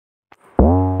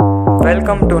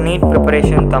Welcome to NEET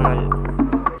Preparation Tamil.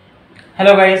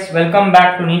 Hello guys, welcome back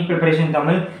to NEET Preparation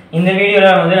Tamil. In the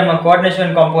video we coordination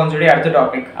compounds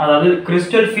topic. That is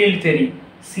crystal field theory,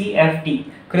 CFT,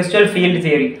 crystal field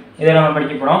theory. This is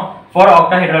for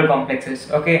octahedral complexes.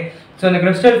 Okay, so the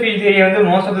crystal field theory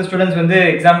most of the students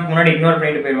exam ignore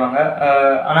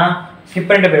skip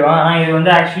it.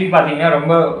 Actually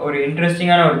interesting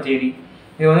theory.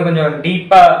 இது கொஞ்சம்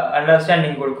டீப்பா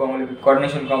understanding கொடுக்கும் உங்களுக்கு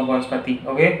coordination compounds பத்தி.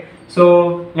 Okay, so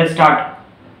let's start.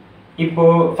 இப்போ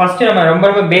first நம்ம ரொம்ப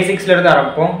பேசிக்ஸ்ல இருந்து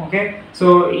ஆரம்பிப்போம். ஓகே, சோ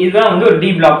இதுதான் ஒரு D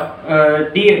black,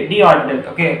 D orbital.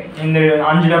 Okay, இந்த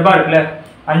 5 டப்பா இருக்குல,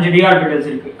 5 டி ஆர்பிட்டல்ஸ்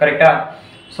இருக்கு கரெக்ட்டா.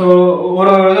 சோ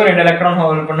ஒரு ரெண்டு எலக்ட்ரான்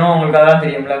ஹோல்ட் பண்ணும், உங்களுக்கு அதெல்லாம்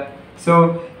தெரியும்ல. சோ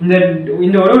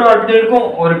இந்த ஒரு ஆர்பிட்டலுக்கும்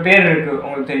ஒரு பேர் இருக்கு,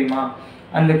 உங்களுக்கு தெரியுமா?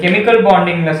 அந்த கெமிக்கல்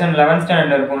பாண்டிங் லெசன் 11th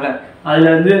ஸ்டாண்டர்ட்ல இருக்கும்ல,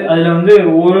 அதுல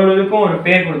ஒரு இதுக்கும் ஒரு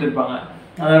பேர் கொடுத்துருப்பாங்க.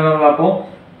 அதை பார்ப்போம்.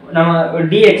 நம்ம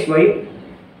dxy,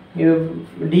 இது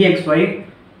dxy,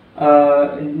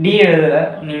 டி எழுதல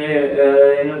நீங்க,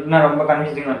 என்ன ரொம்ப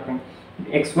கன்ஃபியூசிங்கா இருக்கும்.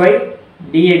 xy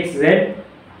dxz,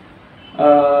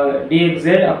 dxz,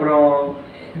 அப்புறம்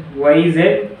yz,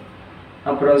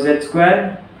 அப்புறம் z2,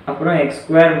 அப்புறம்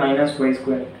x2 மைனஸ்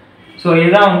y2. ஸோ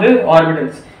இதுதான்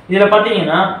ஆர்பிட்டல்ஸ். இதுல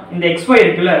பாத்தீங்கன்னா இந்த xy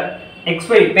இருக்குல்ல,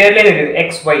 xy பேர்லயே இருக்கு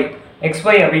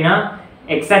xy அப்படின்னா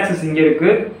x ஆக்சிஸ் இங்க இருக்கு,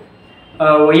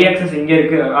 y ஆக்சிஸ் இங்க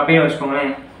இருக்கு அப்படின்னு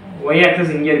வச்சுக்கோங்களேன். y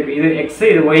ஆக்சிஸ் இங்க இருக்கு, இது x,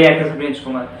 இது y ஆக்சிஸ் அப்படின்னு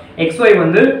வச்சுக்கோங்க. xy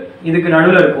இதுக்கு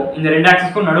நடுவுல இருக்கும், இந்த ரெண்டு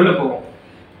ஆக்சிஸ்க்கும் நடுவுல போகும்.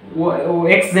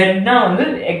 xz னா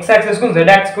x ஆக்சிஸ்க்கும் z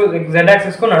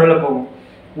ஆக்சிஸ்க்கும் நடுவுல போகும்.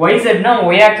 yz னா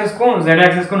y ஆக்சிஸ்க்கும் z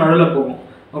ஆக்சிஸ்க்கும் நடுவுல போகும்.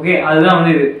 ஓகே, அதுதான்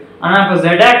இது. ஆனா இப்ப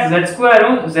z2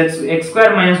 ம் x2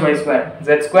 - y2,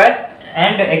 z2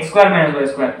 and x2 -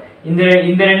 y2,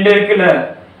 இந்த ரெண்டு இருக்குல,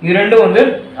 இது ரெண்டும்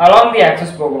along the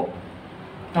axis போகும்.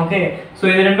 ஓகே, சோ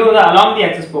இது ரெண்டும் along the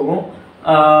axis போகும்.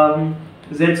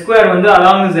 z2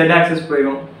 along the z axis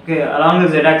போயிடும். Okay, along the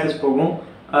z axis போகும்.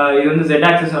 இது z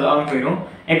axis along போயிடும்.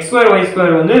 x2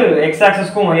 y2 x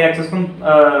axisக்கும் y axisக்கும்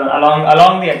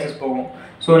along the axis போகும்.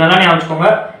 ஸோ நல்லா ஞாபகம் வச்சுக்கோங்க.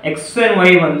 எக்ஸ் அண்ட்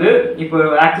ஒய் இப்போ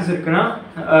ஆக்சிஸ் இருக்குன்னா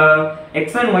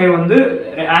எக்ஸ் அண்ட் ஒய்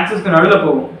ஆக்சிஸ்க்கு நடுவில்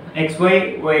போகும். XY,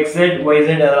 XZ, YZ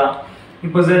அதெல்லாம்.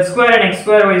 இப்போ Z2 and X2,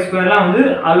 Y2லாம்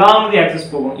along the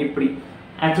axis போகும். இப்படி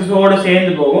ஆக்சிஸோட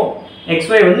சேர்ந்து போகும்.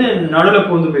 XY நடுவில்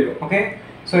பூந்து போயிடும். ஓகே,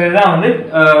 ஸோ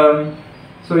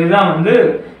இதுதான்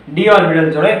டி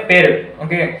ஆர்பிட்டல்ஸோட பேர்.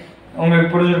 ஓகே,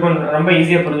 உங்களுக்கு புரிஞ்சிருக்கும், ரொம்ப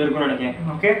ஈஸியாக புரிஞ்சிருக்கும்னு நினைக்கிறேன்.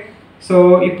 ஓகே, ஸோ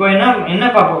இப்போ என்ன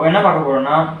பார்க்க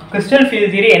போறோம்னா, கிறிஸ்டல்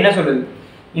ஃபீல்ட் தியரி என்ன சொல்லுது.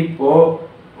 இப்போ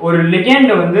ஒரு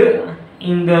லிகெண்ட்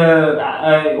இந்த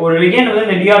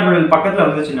டி ஆர்பிட்டல் பக்கத்துல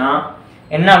வந்துச்சுன்னா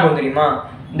என்ன ஆகும் தெரியுமா?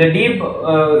 இந்த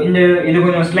இது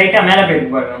கொஞ்சம் ஸ்லைட்டா மேலே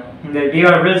போயிருக்கு பாருங்க. இந்த டி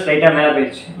ஆர்பிட்டல் ஸ்லைட்டா மேலே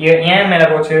போயிடுச்சு. ஏன் மேலே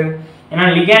போச்சு? ஏன்னா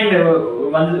லிகெண்ட்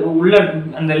உள்ள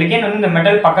அந்த லிகெண்ட் இந்த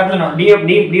மெட்டல் பக்கத்துல டி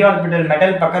ஆர்பிட்டல்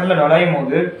மெட்டல் பக்கத்துல நுழையும்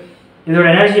போது இதோட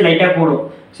எனர்ஜி லைட்டா கூடும்.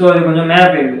 ஸோ அது கொஞ்சம் மேலே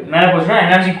போயிடுது. மேலே போச்சுன்னா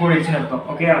எனர்ஜி கூடிடுச்சுன்னு அர்த்தம்.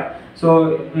 ஓகேயா? So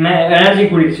energy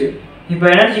கூடிடுச்சு. இப்போ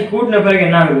எனர்ஜி கூட்டின பிறகு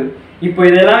என்ன ஆகுது? இப்போ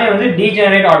இதெல்லாமே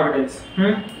டீஜெனரேட் ஆர்பிட்டல்ஸ்.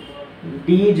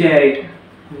 டீஜெனரேட்.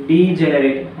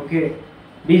 ஓகே,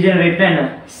 டீஜெனரேட்னா என்ன?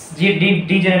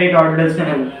 டீஜெனரேட் ஆர்பிட்டல்ஸ்னா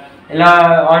என்ன? எல்லா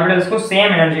ஆர்பிட்டல்ஸ்க்கும்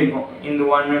சேம் எனர்ஜி இருக்கும். இந்த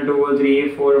 1, 2, 3,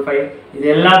 4, 5 இது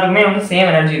எல்லாத்துக்குமே சேம்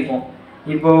எனர்ஜி இருக்கும்.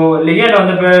 இப்போ லிகெண்ட்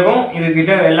வந்த பிறகும்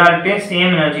இதுகிட்ட எல்லாருக்கிட்டையும்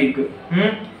சேம் எனர்ஜி இருக்கு.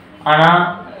 ஆனால்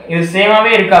இது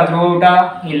சேமாவே இருக்கா த்ரூ அவுட்டா?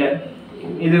 இல்லை,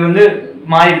 இது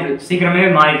மாறிடுது, சீக்கிரமே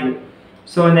மாறிடுது.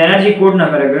 ஸோ இந்த எனர்ஜி கூட்டின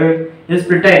பிறகு இது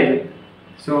ஸ்ப்ளிட் ஆயிடுது.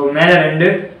 ஸோ மேலே 2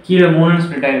 கீழே 3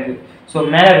 ஸ்ப்ளிட் ஆயிடுது. ஸோ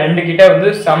மேலே 2 கிட்ட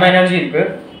செம எனர்ஜி இருக்கு,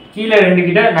 கீழே 2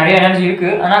 கிட்ட நிறைய எனர்ஜி இருக்கு,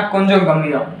 ஆனால் கொஞ்சம் கம்மி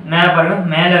தான். மேலே பாருங்க,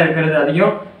 மேலே இருக்கிறது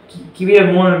அதிகம், கீழே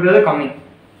 3 இருக்கிறது கம்மி.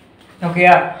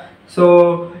 ஓகேயா? ஸோ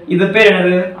இது பேர்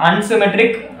என்னது?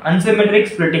 அன்சிமெட்ரிக்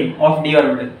splitting of D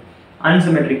orbital.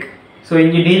 அன்சிமெட்ரிக். So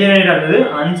இங்கே டீஜெனரேட் ஆகுது,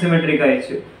 அன்சிமெட்ரிக்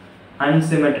ஆயிடுச்சு.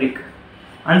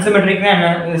 அன்சிமெட்ரிக்னா என்ன?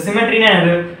 சிமெட்ரினா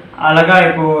என்னது? அழகா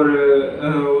இப்போ ஒரு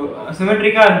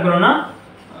சிமெட்ரிக்கா இருக்கணும்னா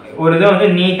ஒரு இதை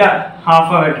நீட்டாக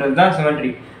ஹாஃபாக வெட்டுறது தான்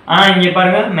சிமெட்ரிக். ஆனால் இங்கே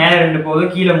பாருங்க, மேலே 2 போகுது,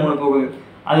 கீழே 3 போகுது,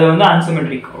 அது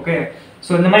அன்சிமெட்ரிக். ஓகே,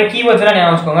 ஸோ இந்த மாதிரி கீவேர்ட்ஸ் எல்லாம்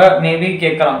ஞாபகம் வச்சுக்கோங்க. மேபி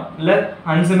கேட்கலாம், இல்லை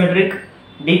அன்சிமெட்ரிக்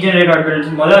டீஜெனரேட்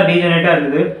ஆர்பிட்டல்ஸ் முதல்ல டீஜெனரேட்டாக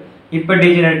இருந்தது, இப்போ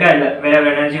டீஜெனரேட்டாக இல்லை, வேற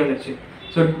எனர்ஜி வந்துருச்சு.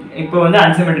 ஸோ இப்போ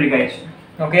அன்சிமெட்ரிக் ஆயிடுச்சு.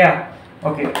 ஓகேயா?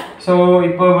 ஓகே, ஸோ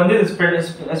இப்போ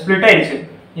ஸ்ப்ளிட் ஆயிடுச்சு.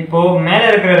 இப்போ மேலே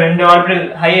இருக்கிற 2 ஆர்பிட்டல்,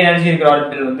 ஹை எனர்ஜி இருக்கிற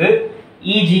ஆர்பிட்டல்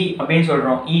இஜி அப்படின்னு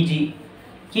சொல்கிறோம். இஜி.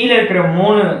 கீழே இருக்கிற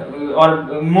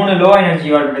 3 லோ எனர்ஜி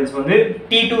ஆர்பிட்டல்ஸ்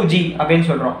T2G அப்படின்னு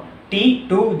சொல்கிறோம்.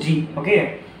 T2G. Okay,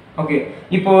 okay.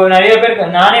 இப்போ நிறைய பேருக்கு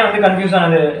நானே கன்ஃபியூஸ்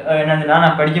ஆனது என்னதுன்னா,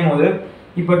 நான் படிக்கும் போது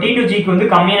இப்போ T2Gக்கு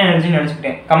கம்மியான எனர்ஜின்னு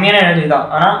நினச்சிக்கிட்டேன். கம்மியான எனர்ஜி தான்,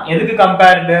 ஆனால் எதுக்கு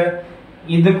கம்பேர்டு?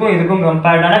 இதுக்கும்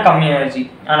கம்பேர்டான கம்மி எனர்ஜி.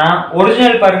 ஆனால்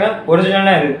ஒரிஜினல் பாருங்க,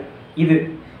 ஒரிஜினல்னா இது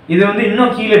இது வந்து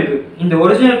இன்னும் கீழே இருக்கு. இந்த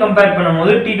ஒரிஜினல் கம்பேர்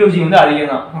பண்ணும்போது T2G வந்து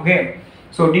அதிகம் தான். ஓகே,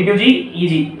 ஸோ T2G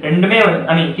EG ரெண்டுமே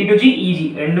T2G EG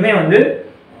ரெண்டுமே வந்து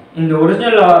இந்த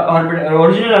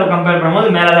ஒரிஜினல் கம்பேர் பண்ணும்போது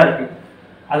மேலே தான் இருக்கு.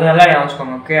 அது நல்லா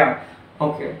யோசிச்சுக்கோங்க.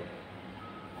 ஓகே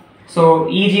ஸோ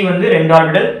EG வந்து 2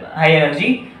 ஆர்பிட்டல் ஹை எனர்ஜி,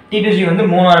 T2G வந்து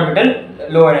 3 ஆர்பிட்டல்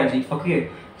லோ எனர்ஜி. ஓகே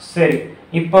சரி,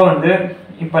 இப்போ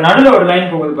நடுவில் ஒரு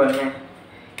லைன் போகுது பாருங்க.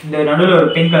 இந்த நடுவில் ஒரு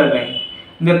பிங்க் கலர் லைன்.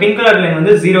 இந்த பிங்க் கலர் லைன்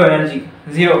வந்து 0 எனர்ஜி,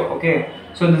 0. ஓகே,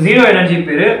 ஸோ இந்த 0 எனர்ஜி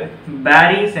பேர்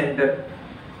பேரி சென்டர்.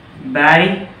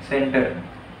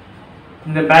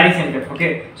 இந்த பேரி சென்டர். ஓகே,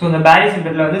 ஸோ இந்த பேரி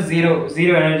சென்டரில் வந்து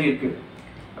 0 எனர்ஜி இருக்கு.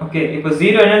 ஓகே, இப்போ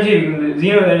 0 எனர்ஜி இருக்குது.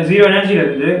 0 எனர்ஜில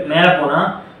இருந்து மேலே போனால்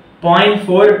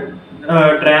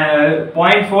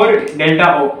 0.4 டெல்டா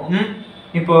ஓ.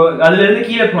 இப்போ அதுல இருந்து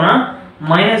கீழே போனால்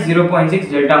 -0.6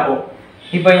 டெல்டா ஓ.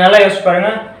 இப்போ நல்லா யோசிச்சு பாருங்க,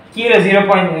 கீழே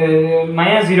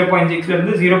 -0.6ல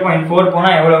இருந்து 0.4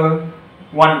 போனால் எவ்வளவு?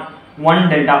 1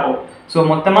 டெல்டா ஓ. ஸோ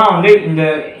மொத்தமாக வந்து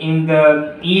இந்த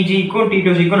EGக்கும்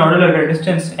T2Gக்கும் நடுவில் இருக்கிற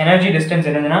டிஸ்டன்ஸ், எனர்ஜி டிஸ்டன்ஸ்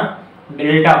என்னதுன்னா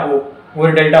டெல்டா ஓ,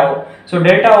 ஒரு டெல்டா ஓ. ஸோ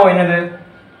டெல்டா ஓ என்னது?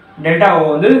 டெல்டா ஓ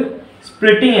வந்து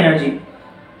splitting energy,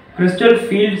 crystal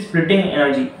field splitting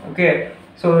energy. Okay,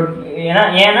 so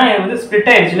ஏன்னா இது வந்து ஸ்பிளிட்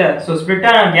ஆயிடுச்சுல, ஸோ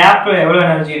ஸ்பிளிட்டான கேப்பில் எவ்வளோ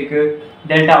எனர்ஜி இருக்குது?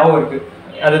 டெல்டா ஓ இருக்குது.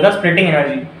 அதுதான் ஸ்பிளிட்டிங்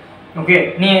எனர்ஜி. ஓகே,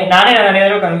 நானே நிறைய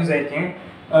தடவை confuse ஆகிருக்கேன்.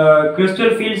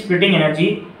 Crystal field splitting energy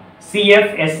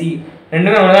CFSE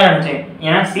ரெண்டுமே ஒன்று தான் நினச்சேன்.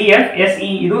 ஏன்னா CFSE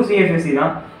இதுவும் CFSE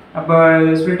தான். அப்போ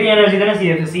ஸ்பிளிட்டிங் எனர்ஜி தானே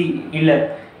CFSE? இல்லை,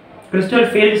 கிறிஸ்டல்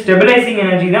ஃபீல்ட் ஸ்டெபிலைசிங்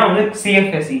எனர்ஜி தான் வந்து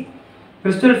CFSE.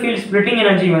 Crystal field splitting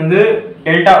energy வந்து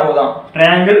டெல்டா ஓ தான்.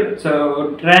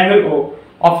 Triangle O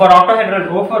for octahedral,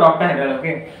 O for octahedral.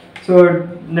 Okay, so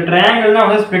இந்த ட்ரையாங்கிள் தான்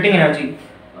வந்து ஸ்பிளிட்டிங் எனர்ஜி.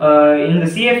 இந்த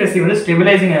CFSE வந்து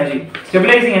ஸ்டெபிலைசிங் எனர்ஜி.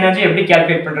 ஸ்டெபிலைசிங் எனர்ஜி எப்படி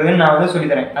கால்குலேட் பண்ணுறதுன்னு நான் வந்து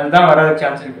சொல்லித்தரேன். அதுதான் வராதுக்கு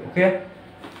சான்ஸ் இருக்குது.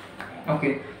 ஓகே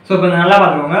ஸோ இப்போ நல்லா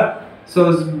பார்த்துக்கோங்க. ஸோ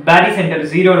பேரி சென்டர்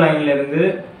 0 லைன்ல இருந்து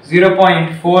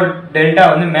 0.4 டெல்டா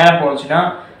வந்து மேலே போச்சுன்னா,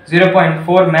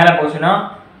 0.4 மேலே போச்சுன்னா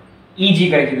EG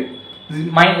கிடைக்குது.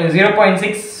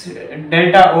 0.6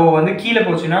 டெல்டா ஓ வந்து கீழே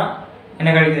போச்சுன்னா என்ன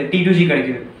கிடைக்குது? T2G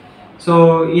கிடைக்குது. ஸோ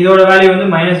இதோட வேல்யூ வந்து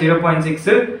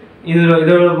 -0.6,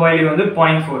 இதோட வேல்யூ வந்து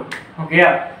 0.4. ஓகேயா?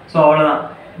 ஸோ அவ்வளோதான்,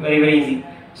 வெரி ஈஸி.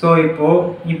 ஸோ இப்போ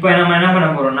நம்ம என்ன பண்ண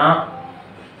போகிறோம்னா,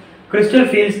 கிறிஸ்டல்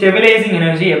ஃபீல்ட் ஸ்டெபிலைசிங்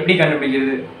எனர்ஜி எப்படி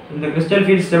கண்டுபிடிக்கிறது? இந்த கிறிஸ்டல்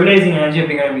ஃபீல்ட் ஸ்டெபிலைசிங் எனர்ஜி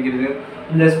எப்படி கண்டுபிடிக்கிறது?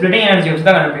 இந்த ஸ்பிளிட்டிங் எனர்ஜி வச்சு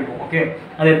தான் கண்டுபிடிப்போம். ஓகே,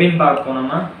 அது எப்படின்னு பார்ப்போம்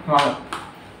நம்ம வாங்க.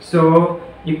 ஸோ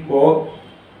இப்போ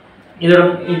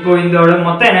இதோட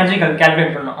மொத்த எனர்ஜி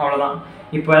கால்குலேட் பண்ணணும், அவ்வளோதான்.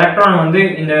 இப்போ எலக்ட்ரான் வந்து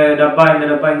இந்த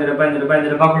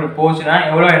டப்பாக்குள்ள போச்சுன்னா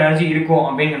எவ்வளோ எனர்ஜி இருக்கும்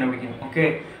அப்படின்னு கண்டுபிடிக்கணும். ஓகே,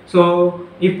 ஸோ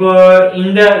இப்போ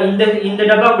இந்த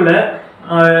டப்பாக்குள்ள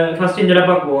ஃபர்ஸ்ட் இந்த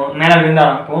டப்பாக்கு போவோம், மேலே இருந்து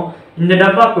ஆரம்பிப்போம். இந்த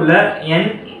டப்பாக்குள்ள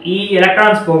NE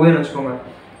எலக்ட்ரான்ஸ் போகுதுன்னு வச்சுக்கோங்க.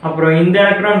 அப்புறம் இந்த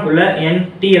எலக்ட்ரானுக்குள்ள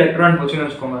NT எலக்ட்ரான் போச்சுன்னு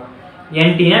வச்சுக்கோங்க.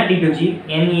 NTனா T2G,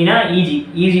 NEனா EG,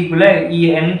 EGக்குள்ள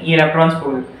NE எலக்ட்ரான்ஸ்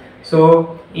போகுது. ஸோ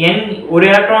ஒரு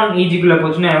எலக்ட்ரான் EGக்குள்ள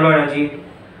போச்சுன்னா எவ்வளோ எனர்ஜி?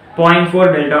 0.4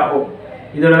 டெல்டா ஓ.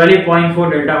 இதோட வேல்யூ 0.4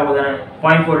 டெல்டா ஓ தானே.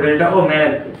 0.4 டெல்டா ஓ மேலே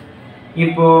இருக்கு.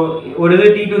 இப்போ ஒரு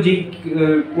T2G,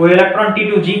 ஒரு எலக்ட்ரான்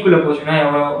T2Gக்குள்ள போச்சுன்னா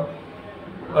எவ்வளோ?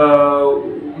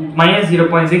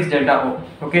 -0.6 டெல்டா ஓ.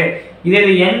 ஓகே, இதே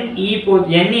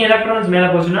NE எலக்ட்ரான்ஸ் மேலே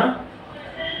போச்சுன்னா,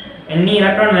 NE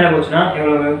எலக்ட்ரான் மேலே போச்சுன்னா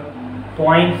எவ்வளவு?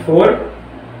 0.4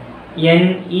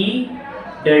 NE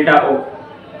டெல்டா ஓ.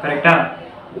 கரெக்டா?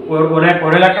 ஒரு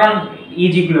எலக்ட்ரான்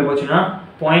EGக்குள்ள போச்சுன்னா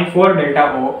 0.4 டெல்டா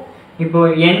ஓ. இப்போ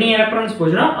NE எலக்ட்ரான்ஸ்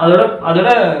போச்சுன்னா அதோட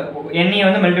NE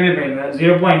வந்து மல்டிப்ளை பண்ணிடுங்க,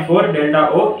 0.4 டெல்டா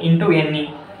ஓ இன்டூ NE.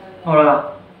 அவ்வளோதான்.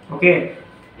 ஓகே,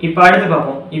 இப்போ அடுத்து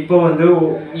பார்ப்போம். இப்போ வந்து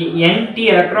NT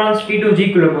எலக்ட்ரான்ஸ்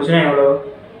T2Gக்குள்ள போச்சுன்னா எவ்வளோ?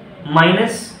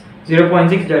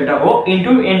 -0.6 டெல்டா ஓ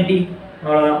இன்டூ NT.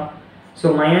 அவ்வளோதான். ஸோ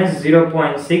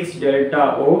 -0.6 டெல்டா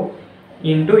ஓ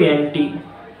இன்டூ NT.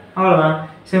 அவ்வளோதான்,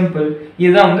 சிம்பிள்.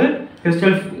 இதுதான் வந்து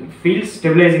கிறிஸ்டல் ஃபீல்ட்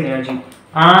ஸ்டெபிலைசிங் எனர்ஜி.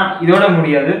 ஆனால் இதோட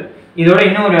முடியாது, இதோட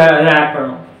இன்னொரு இதை ஆட்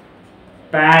பண்ணணும்,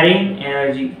 பேரிங்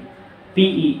எனர்ஜி.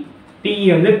 PE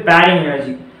வந்து பேரிங்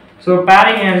எனர்ஜி. ஸோ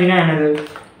பேரிங் எனர்ஜினா என்னது?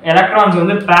 எலக்ட்ரான்ஸ்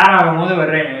வந்து பேர் ஆகும்போது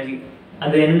வர்ற எனர்ஜி.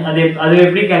 அது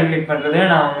எப்படி கால்குலேட்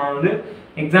பண்ணுறதுன்னு நம்ம வந்து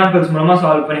எக்ஸாம்பிள்ஸ் மூலமாக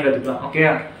சால்வ் பண்ணி கற்றுக்கலாம்.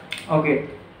 Okay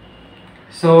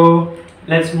so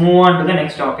let's move on to the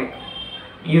next topic.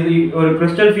 இது ஒரு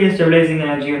கிறிஸ்டல் ஃபீல்ட் ஸ்டெபிலைசிங்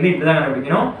எனர்ஜி வந்து இப்படி தான்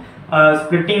கண்டுபிடிக்கணும்.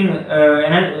 Splitting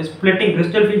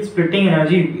crystal field splitting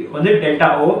energy வந்து டெல்டா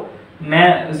ஓ.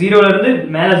 0லேருந்து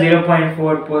மேலே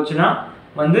 0.4 போச்சுன்னா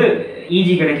வந்து EG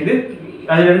கிடைக்குது.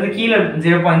 அதுலேருந்து கீழே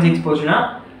 0.6 போச்சுன்னா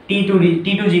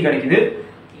T2G கிடைக்குது.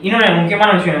 இன்னொன்று முக்கியமான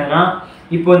விஷயம் என்னன்னா,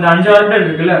 இப்போ இந்த 5 ஆர்பிட்டல்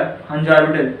இருக்குல்ல, 5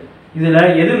 ஆர்பிட்டல்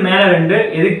இதில் எது மேலே 2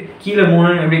 எது கீழே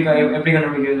 3 எப்படி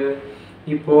கண்டுபிடிக்கிறது?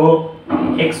 இப்போது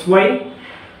xy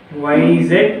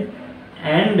yz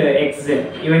அண்ட் xz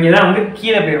இவங்க தான் வந்து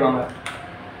கீழே போயிடுவாங்க.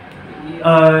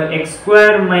 x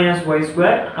square minus y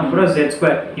square அப்புறம் z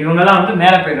square இவங்கெல்லாம் வந்து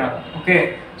மேலே போயிடுறாங்க. Okay,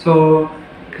 so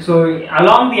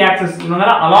along the access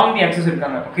இவங்கெல்லாம் அலாங் தி ஆக்சஸ்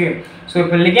இருக்காங்க. ஓகே, ஸோ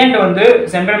இப்போ லிகெண்ட் வந்து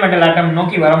சென்ட்ரல் மெட்டல் ஆட்டம்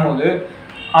நோக்கி வரும்போது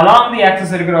அலாங் தி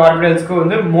ஆக்சஸ் இருக்கிற ஆர்பிட்டல்ஸ்க்கு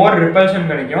வந்து மோர் ரிப்பல்ஷன்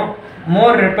கிடைக்கும்.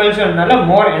 மோர் ரிப்பல்ஷன்னால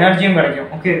மோர் எனர்ஜியும் கிடைக்கும்.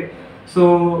 ஓகே, ஸோ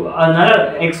அதனால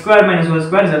x square minus y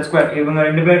square z square இவங்க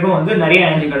 2 பேருக்கும் வந்து நிறைய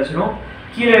எனர்ஜி கிடைச்சிடும்.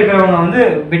 கீழே இருக்கிறவங்க வந்து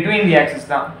பிட்வீன் தி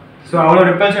ஆக்சஸ் தான். ஸோ அவ்வளோ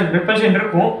ரிப்பல்ஷன்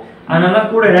இருக்கும். அதனால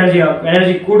தான் கூட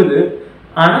எனர்ஜி கூடுது.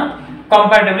 ஆனால்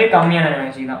கம்பேரிட்டிவ்லி கம்மியான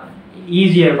எனர்ஜி தான்,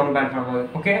 ஈஸியாக கம்பேர் பண்ணும்போது.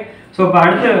 ஓகே, ஸோ இப்போ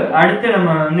அடுத்து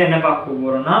நம்ம வந்து என்ன பார்க்க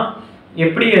போகிறோம்னா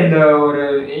எப்படி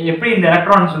இந்த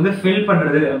எலக்ட்ரான்ஸ் வந்து ஃபில்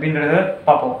பண்ணுறது அப்படின்றத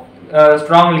பார்ப்போம்.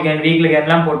 ஸ்ட்ராங் லிகெண்ட் வீக்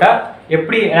லிகெண்ட்லாம் போட்டால்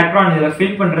எப்படி எலக்ட்ரான் இதில்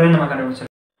ஃபில் பண்ணுறதுன்னு நம்ம கண்டுபிடிச்சோம்.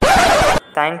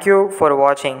 தேங்க்யூ ஃபார்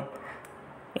வாட்சிங்.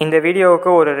 இந்த வீடியோவுக்கு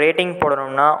ஒரு ரேட்டிங்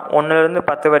போடணும்னா 1லேருந்து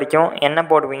 10 வரைக்கும் என்ன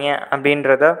போடுவீங்க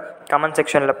அப்படின்றத கமெண்ட்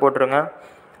செக்ஷனில் போட்டுருங்க.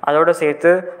 அதோடு சேர்த்து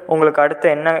உங்களுக்கு அடுத்து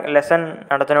என்ன லெசன்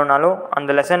நடத்தணுன்னாலும்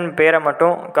அந்த லெசன் பேரை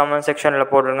மட்டும் கமெண்ட்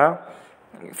செக்ஷனில் போட்டுருங்க.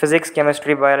 ஃபிசிக்ஸ்,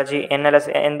 கெமிஸ்ட்ரி, பயாலஜி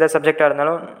எந்த சப்ஜெக்டாக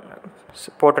இருந்தாலும்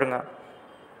போட்டுருங்க.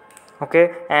 ஓகே,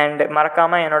 அண்ட்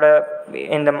மறக்காமல்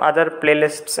இந்த அதர்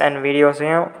பிளேலிஸ்ட்ஸ் அண்ட்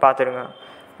வீடியோஸையும் பார்த்துருங்க.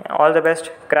 All the best.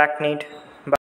 Crack NEET.